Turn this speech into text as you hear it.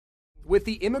With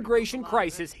the immigration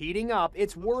crisis heating up,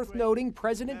 it's worth noting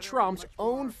President Trump's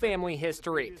own family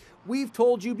history. We've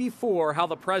told you before how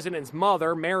the president's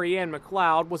mother, Mary Ann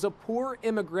McLeod, was a poor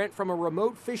immigrant from a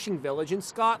remote fishing village in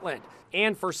Scotland.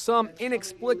 And for some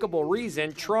inexplicable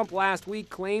reason, Trump last week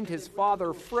claimed his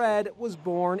father, Fred, was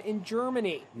born in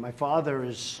Germany. My father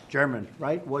is German,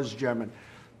 right? Was German.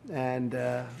 And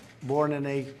born in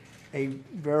a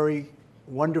very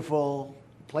wonderful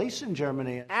place in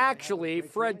Germany. Actually,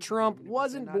 Fred Trump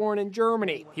wasn't born in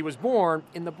Germany. He was born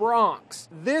in the Bronx.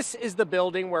 This is the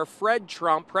building where Fred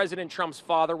Trump, President Trump's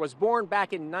father, was born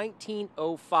back in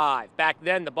 1905. Back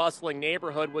then, the bustling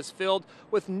neighborhood was filled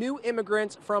with new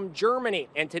immigrants from Germany,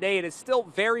 and today it is still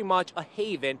very much a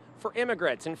haven for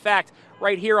immigrants. In fact,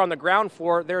 right here on the ground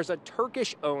floor, there's a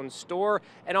Turkish-owned store,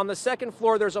 and on the second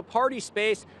floor, there's a party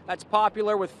space that's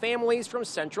popular with families from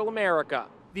Central America.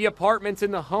 The apartments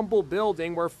in the humble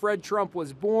building where Fred Trump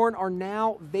was born are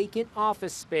now vacant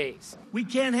office space. We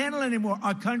can't handle it anymore.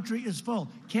 Our country is full.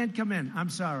 Can't come in. I'm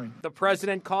sorry. The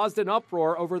president caused an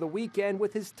uproar over the weekend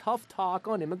with his tough talk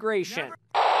on immigration.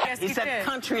 Yes, he said the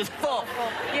country is full.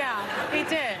 Yeah, he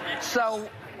did. So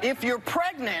if you're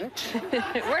pregnant,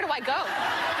 where do I go?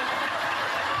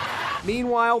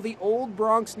 Meanwhile, the old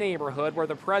Bronx neighborhood where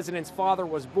the president's father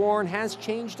was born has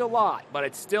changed a lot, but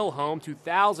it's still home to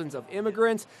thousands of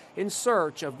immigrants in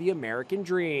search of the American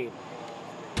dream.